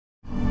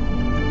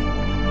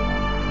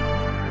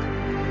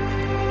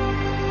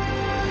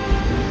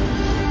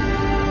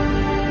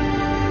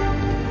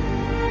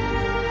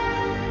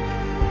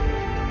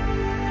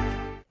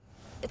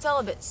It's all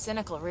a bit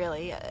cynical,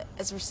 really.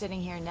 As we're sitting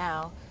here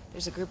now,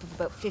 there's a group of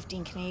about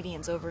 15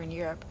 Canadians over in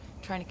Europe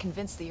trying to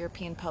convince the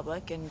European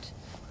public and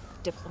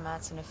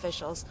diplomats and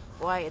officials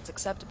why it's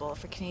acceptable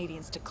for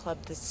Canadians to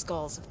club the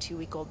skulls of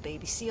 2-week-old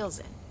baby seals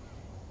in.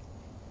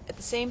 At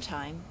the same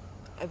time,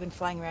 I've been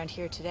flying around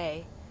here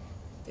today.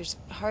 There's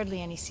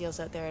hardly any seals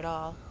out there at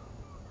all.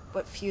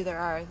 What few there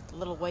are, the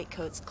little white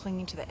coats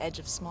clinging to the edge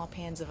of small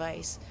pans of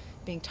ice,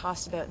 being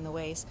tossed about in the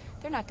waves,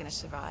 they're not going to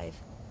survive.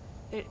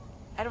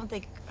 I don't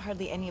think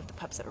hardly any of the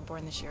pups that were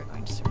born this year are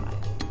going to survive.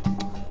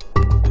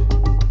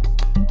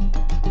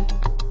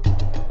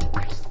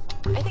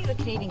 I think the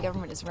Canadian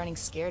government is running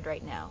scared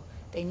right now.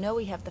 They know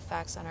we have the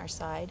facts on our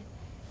side.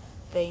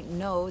 They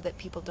know that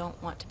people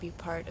don't want to be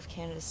part of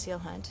Canada's seal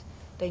hunt.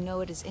 They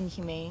know it is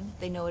inhumane,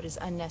 they know it is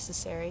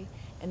unnecessary,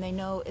 and they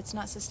know it's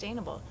not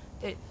sustainable.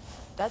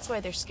 That's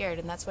why they're scared,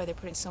 and that's why they're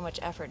putting so much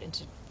effort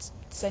into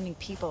sending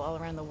people all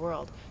around the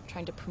world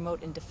trying to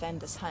promote and defend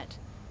this hunt.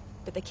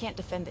 But they can't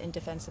defend the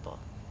indefensible.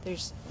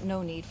 There's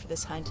no need for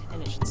this hunt,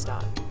 and it should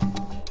stop.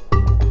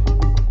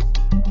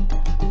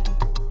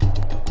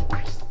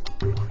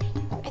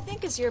 I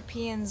think as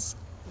Europeans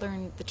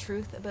learn the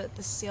truth about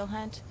the seal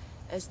hunt,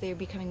 as they are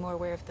becoming more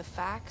aware of the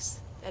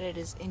facts, that it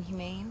is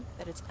inhumane,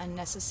 that it's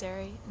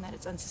unnecessary, and that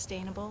it's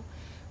unsustainable,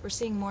 we're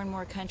seeing more and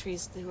more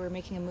countries who are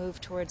making a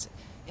move towards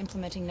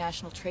implementing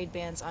national trade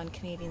bans on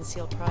Canadian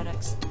seal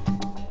products.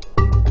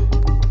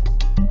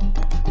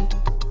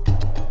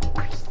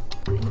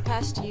 In the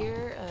past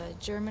year,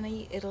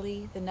 Germany,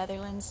 Italy, the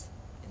Netherlands,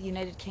 the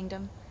United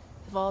Kingdom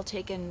have all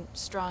taken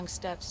strong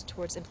steps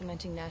towards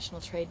implementing national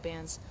trade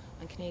bans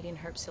on Canadian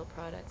herp seal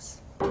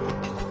products.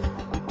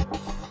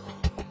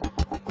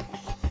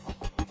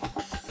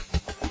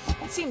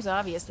 It seems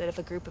obvious that if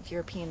a group of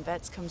European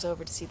vets comes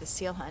over to see the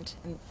seal hunt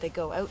and they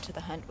go out to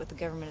the hunt with the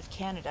government of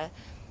Canada,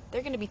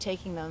 they're going to be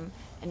taking them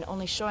and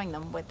only showing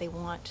them what they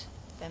want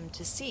them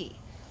to see.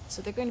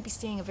 So they're going to be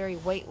seeing a very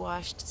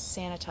whitewashed,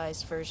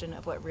 sanitized version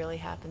of what really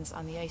happens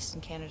on the ice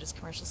in Canada's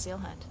commercial seal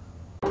hunt.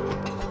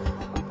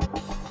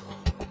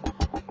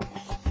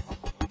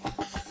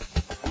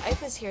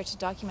 IFAW is here to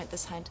document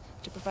this hunt,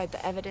 to provide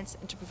the evidence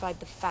and to provide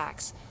the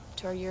facts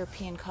to our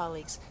European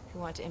colleagues who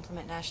want to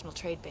implement national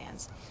trade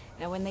bans.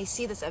 Now, when they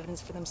see this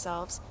evidence for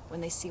themselves,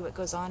 when they see what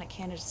goes on at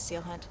Canada's seal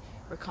hunt,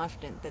 we're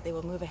confident that they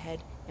will move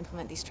ahead,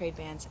 implement these trade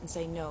bans, and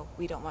say, no,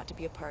 we don't want to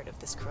be a part of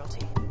this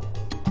cruelty.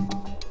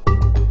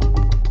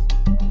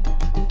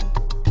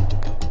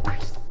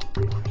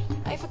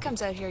 IFAW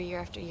comes out here year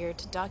after year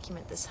to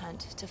document this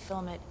hunt, to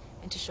film it,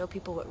 and to show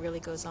people what really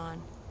goes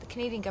on. The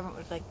Canadian government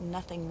would like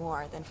nothing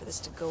more than for this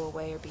to go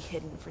away or be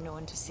hidden for no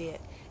one to see it.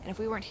 And if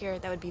we weren't here,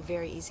 that would be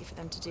very easy for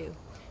them to do.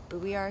 But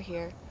we are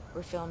here,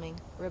 we're filming,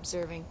 we're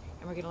observing,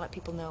 and we're going to let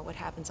people know what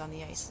happens on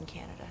the ice in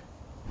Canada.